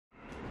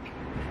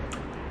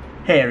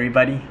Hey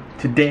everybody,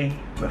 today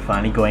we're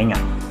finally going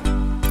out.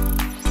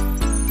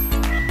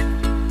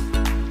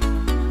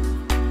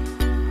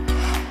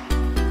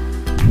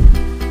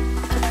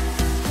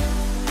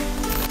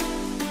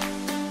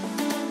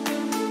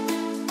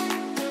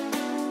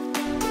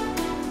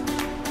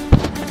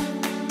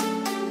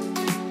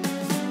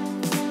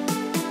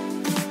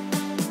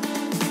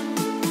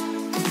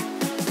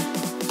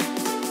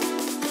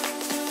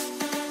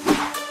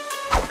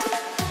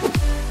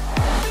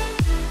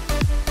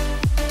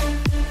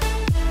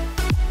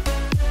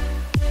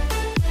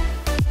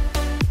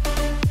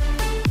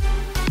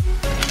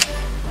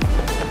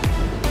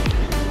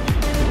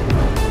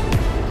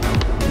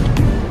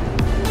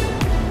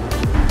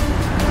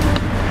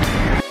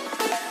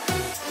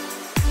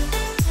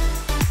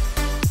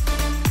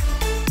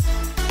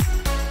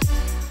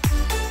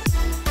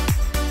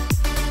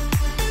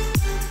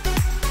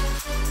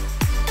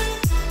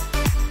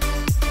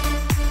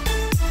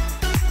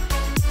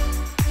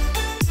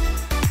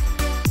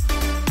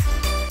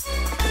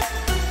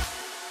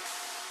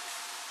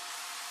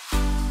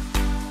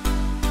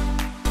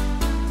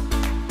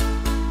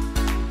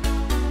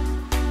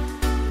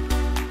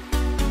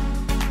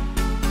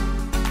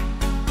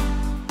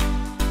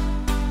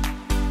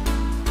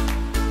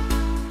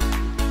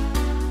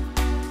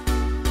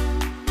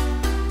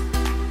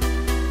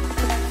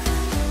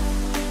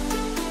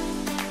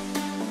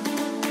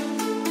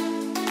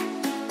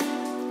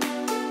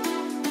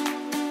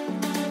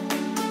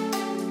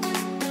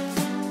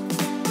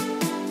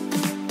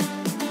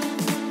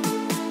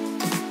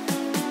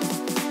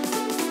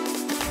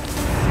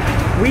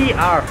 We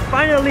are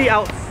finally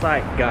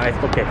outside, guys.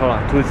 Okay, hold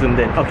on, too zoomed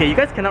in. Okay, you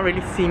guys cannot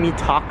really see me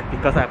talk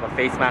because I have a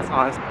face mask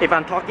on. If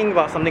I'm talking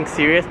about something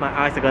serious, my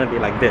eyes are gonna be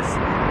like this.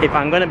 If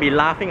I'm gonna be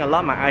laughing a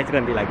lot, my eyes are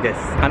gonna be like this.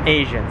 I'm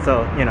Asian,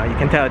 so you know, you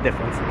can tell the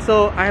difference.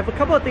 So I have a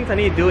couple of things I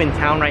need to do in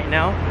town right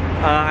now.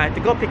 I have to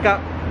go pick up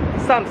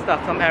some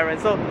stuff, some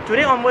errands. So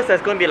today onwards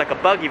there's going to be like a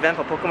bug event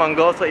for Pokemon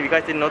Go. So if you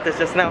guys didn't notice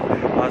just now,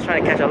 I was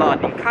trying to catch a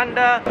lot of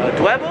Ninkanda,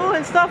 Dwebble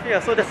and stuff.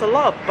 Yeah, so there's a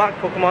lot of bug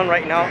Pokemon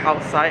right now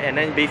outside, and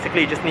then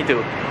basically you just need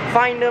to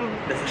find them.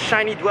 There's a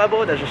shiny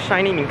Dwebble, there's a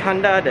shiny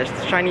Ninkanda, there's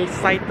a shiny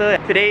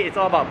Scyther. Today it's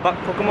all about bug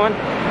Pokemon.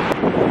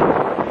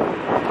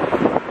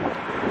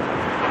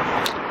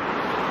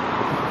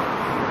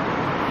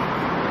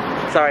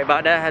 Sorry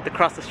about that, I had to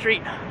cross the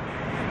street.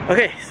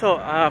 Okay, so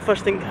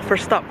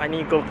first stop, I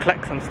need to go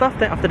collect some stuff.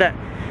 Then after that,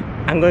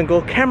 I'm going to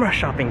go camera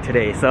shopping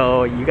today.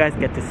 So you guys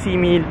get to see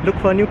me look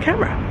for a new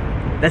camera.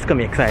 That's gonna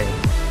be exciting.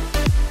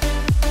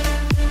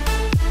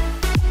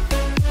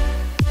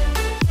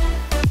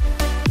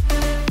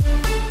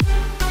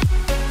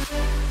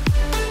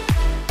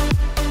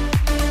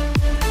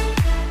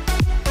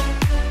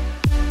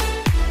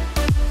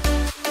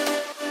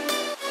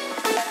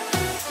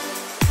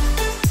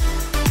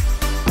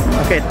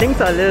 Okay, things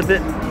are a little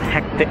bit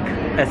hectic,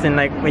 as in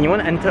like when you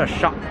want to enter a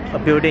shop, a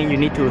building, you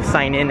need to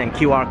sign in and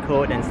QR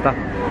code and stuff.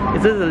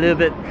 It's just a little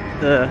bit,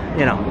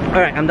 you know.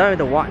 Alright, I'm done with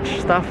the watch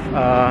stuff.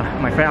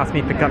 My friend asked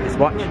me to pick up his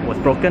watch, it was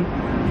broken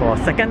for a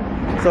second.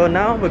 So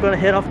now we're going to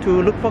head off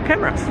to look for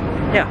cameras.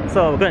 Yeah,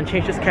 so we're going to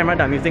change this camera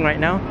that I'm using right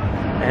now,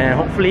 and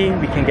hopefully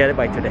we can get it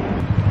by today.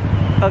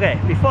 Okay,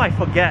 before I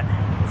forget,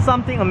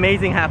 something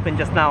amazing happened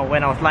just now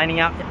when I was lining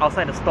up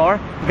outside the store.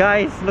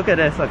 Guys, look at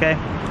this, okay?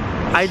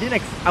 I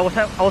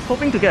was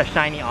hoping to get a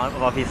shiny on,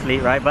 obviously,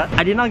 right? But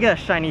I did not get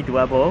a shiny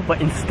Dwebble, but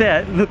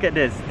instead, look at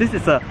this. This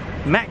is a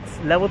max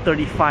level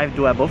 35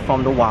 Dwebble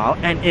from the wild,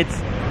 and it's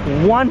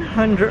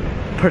 100%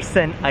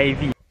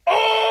 IV.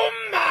 Oh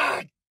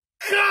my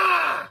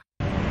god!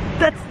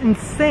 That's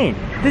insane.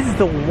 This is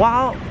the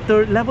wild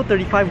level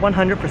 35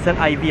 100%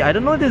 IV. I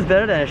don't know if this is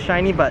better than a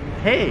shiny, but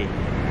hey,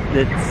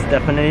 it's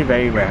definitely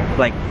very rare.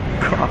 Like,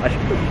 gosh.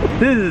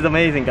 This is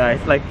amazing, guys.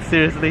 Like,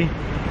 seriously.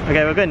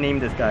 Okay, we're gonna name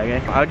this guy,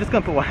 okay? I'm just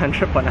gonna put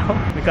 100 for now.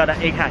 We got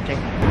an egg hatching.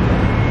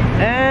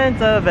 And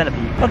a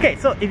Venipede. Okay,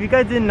 so if you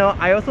guys didn't know,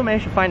 I also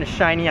managed to find a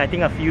shiny, I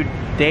think a few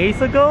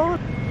days ago.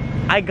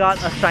 I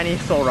got a shiny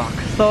Solrock.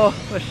 So,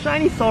 a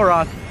shiny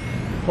Solrock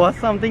was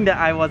something that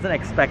I wasn't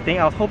expecting.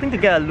 I was hoping to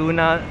get a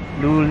Luna,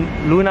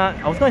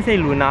 I was gonna say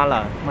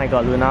Lunala. My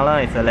god,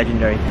 Lunala is a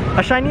legendary.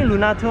 A shiny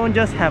Lunatone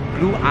just have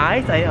blue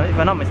eyes, if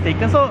I'm not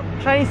mistaken. So,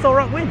 shiny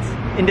Solrock wins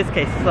in this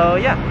case. So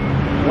yeah,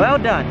 well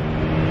done.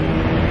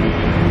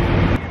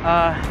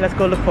 Let's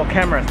go look for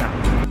cameras now.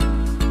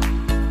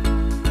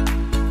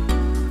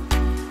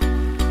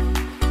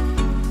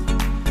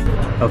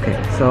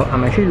 Okay, so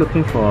I'm actually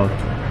looking for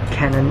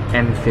Canon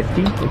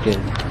M50, which is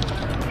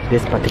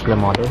this particular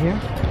model here.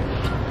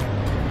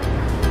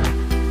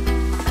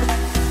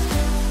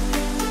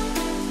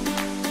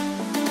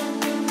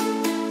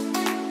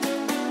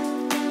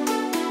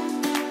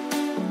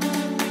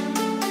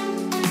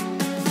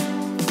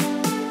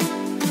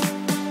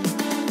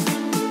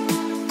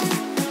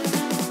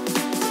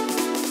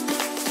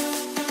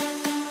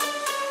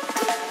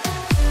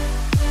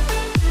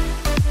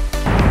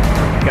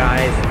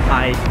 Guys,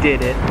 I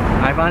did it.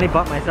 I finally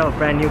bought myself a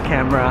brand new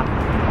camera.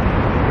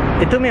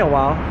 It took me a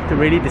while to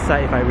really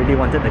decide if I really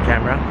wanted the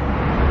camera,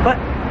 but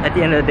at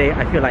the end of the day,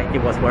 I feel like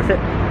it was worth it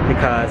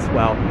because,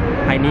 well,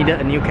 I needed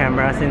a new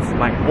camera since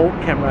my old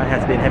camera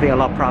has been having a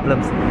lot of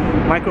problems.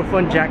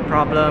 Microphone jack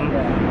problem,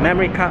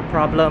 memory card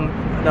problem,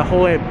 the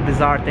whole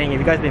bizarre thing. If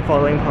you guys been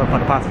following for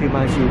the past few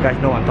months, you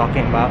guys know what I'm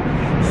talking about.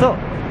 So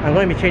I'm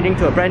going to be changing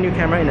to a brand new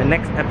camera in the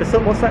next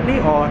episode most likely,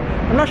 or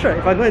I'm not sure.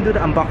 If I'm going to do the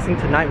unboxing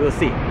tonight, we'll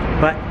see.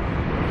 But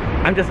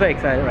I'm just very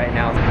excited right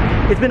now.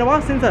 It's been a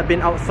while since I've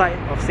been outside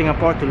of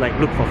Singapore to like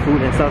look for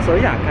food and stuff, so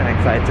yeah, I'm kind of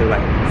excited to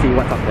like see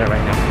what's up there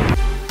right now.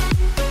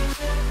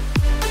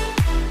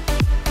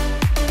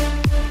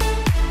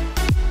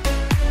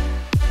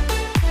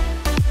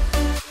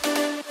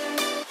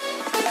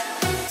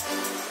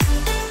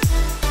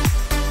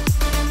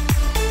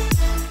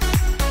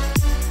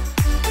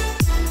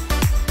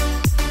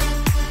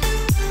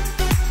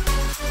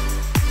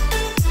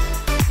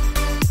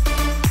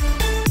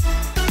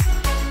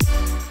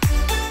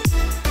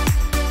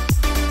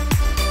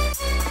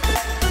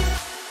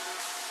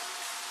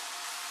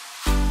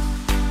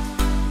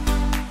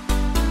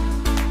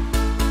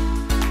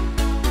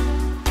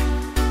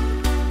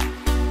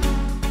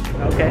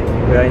 Okay,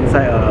 we are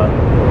inside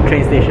a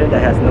train station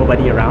that has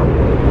nobody around.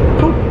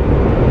 Cool.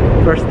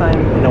 First time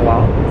in a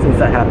while since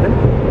that happened.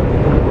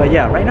 But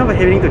yeah, right now we're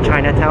heading to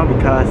Chinatown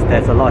because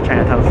there's a lot of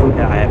Chinatown food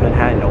that I haven't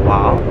had in a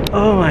while.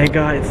 Oh my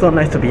god, it's so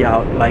nice to be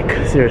out. Like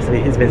seriously,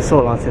 it's been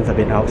so long since I've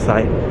been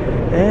outside.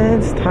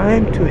 And it's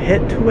time to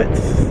head towards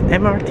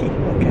MRT.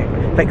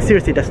 Okay, like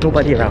seriously, there's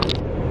nobody around.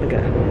 Look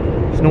at that.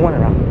 There's no one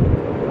around.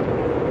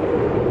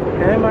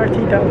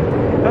 MRT down.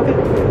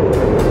 Okay.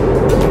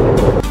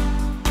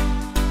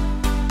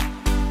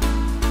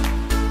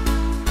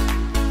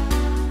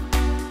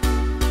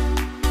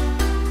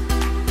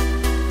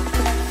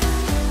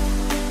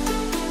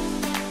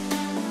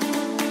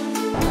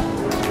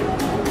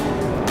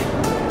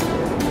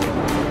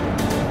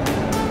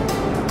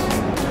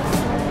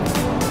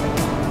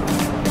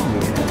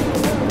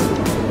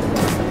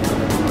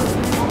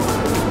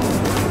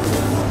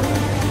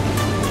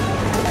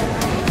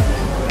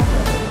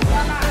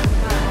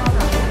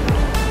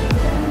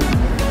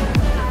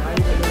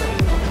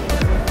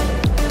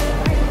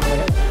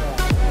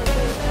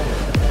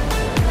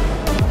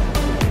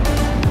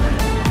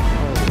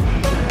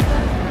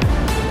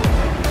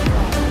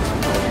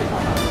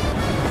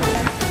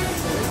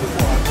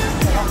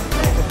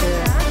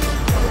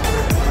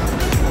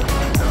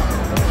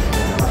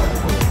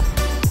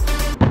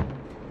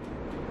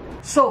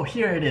 So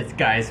here it is,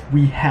 guys.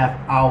 We have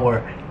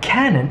our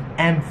Canon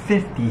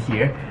M50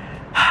 here.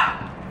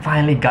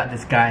 Finally got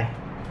this guy.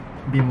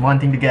 Been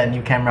wanting to get a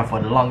new camera for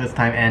the longest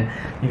time, and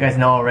you guys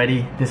know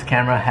already this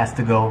camera has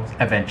to go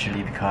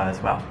eventually because,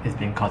 well, it's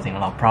been causing a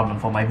lot of problem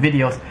for my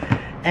videos,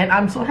 and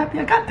I'm so happy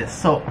I got this.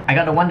 So I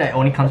got the one that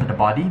only comes with the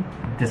body.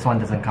 This one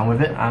doesn't come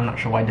with it. I'm not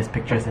sure why this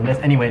picture is in this.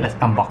 Anyway, let's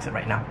unbox it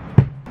right now.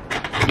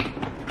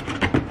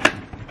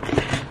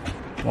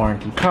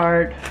 Warranty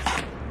card,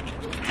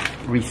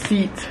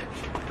 receipt,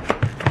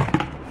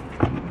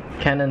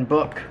 Canon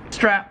book,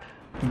 strap,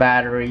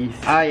 batteries.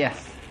 Ah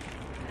yes,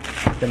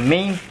 the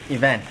main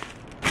event.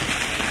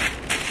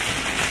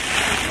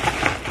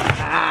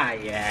 Ah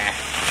yeah,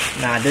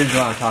 nah, this is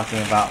what I'm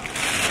talking about.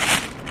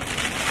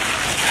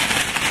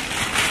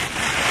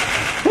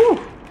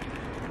 Whew.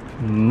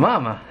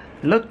 Mama,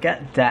 look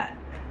at that.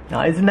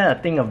 Now isn't that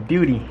a thing of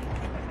beauty?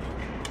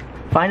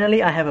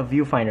 Finally I have a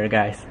viewfinder,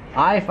 guys.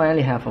 I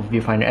finally have a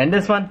viewfinder, and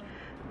this one,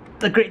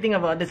 the great thing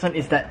about this one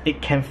is that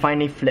it can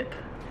finally flip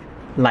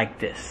like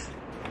this.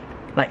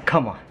 Like,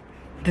 come on,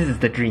 this is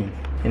the dream,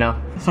 you know?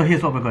 So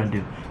here's what we're going to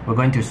do. We're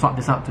going to swap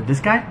this out to this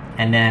guy,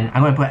 and then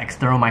I'm going to put an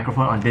external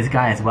microphone on this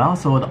guy as well,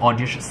 so the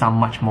audio should sound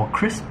much more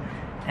crisp,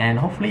 and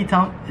hopefully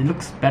it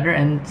looks better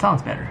and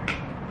sounds better.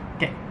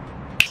 Okay.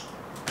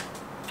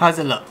 How does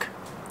it look?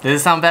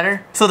 Does it sound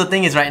better? So the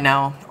thing is, right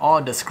now,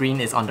 all the screen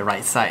is on the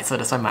right side, so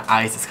that's why my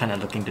eyes is kind of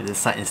looking to this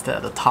side instead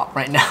of the top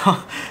right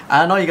now.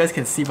 I don't know if you guys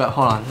can see, but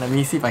hold on, let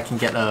me see if I can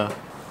get a...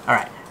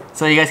 Alright,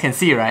 so you guys can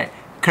see, right?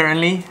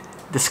 Currently,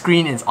 the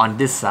screen is on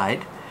this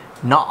side,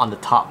 not on the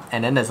top,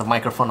 and then there's a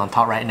microphone on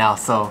top right now.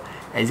 So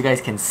as you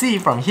guys can see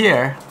from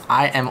here,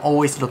 I am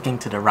always looking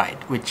to the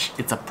right, which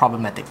it's a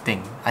problematic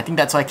thing. I think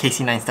that's why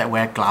Casey Neistat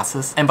wear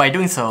glasses, and by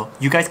doing so,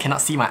 you guys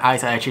cannot see my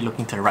eyes are actually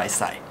looking to the right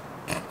side.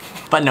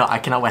 But no, I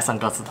cannot wear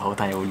sunglasses the whole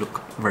time, it will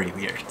look very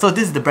weird. So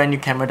this is the brand new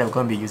camera that we're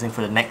going to be using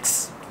for the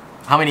next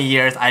how many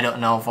years, I don't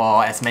know,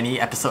 for as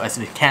many episodes as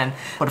we can.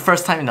 For the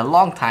first time in a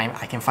long time,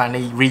 I can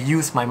finally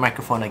reuse my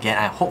microphone again,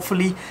 and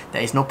hopefully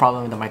there is no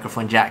problem with the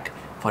microphone jack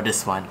for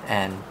this one,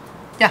 and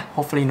yeah,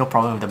 hopefully no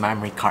problem with the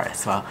memory card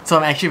as well. So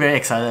I'm actually very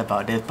excited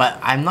about this, but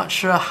I'm not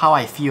sure how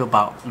I feel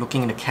about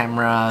looking at the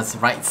camera's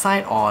right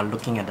side or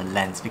looking at the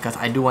lens, because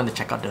I do want to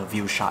check out the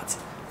view shots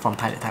from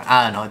time to time.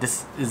 I don't know,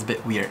 this is a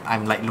bit weird.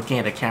 I'm like looking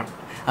at the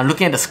I'm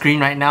looking at the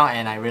screen right now,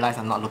 and I realize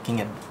I'm not looking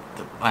at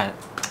the...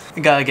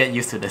 You gotta get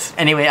used to this.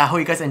 Anyway, I hope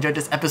you guys enjoyed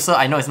this episode.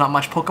 I know it's not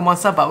much Pokemon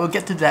stuff, but we'll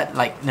get to that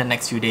like in the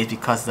next few days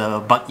because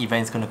the bug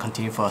event is going to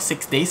continue for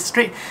 6 days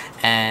straight,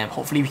 and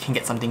hopefully we can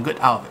get something good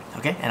out of it,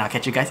 okay? And I'll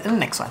catch you guys in the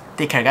next one.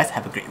 Take care, guys.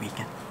 Have a great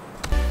weekend.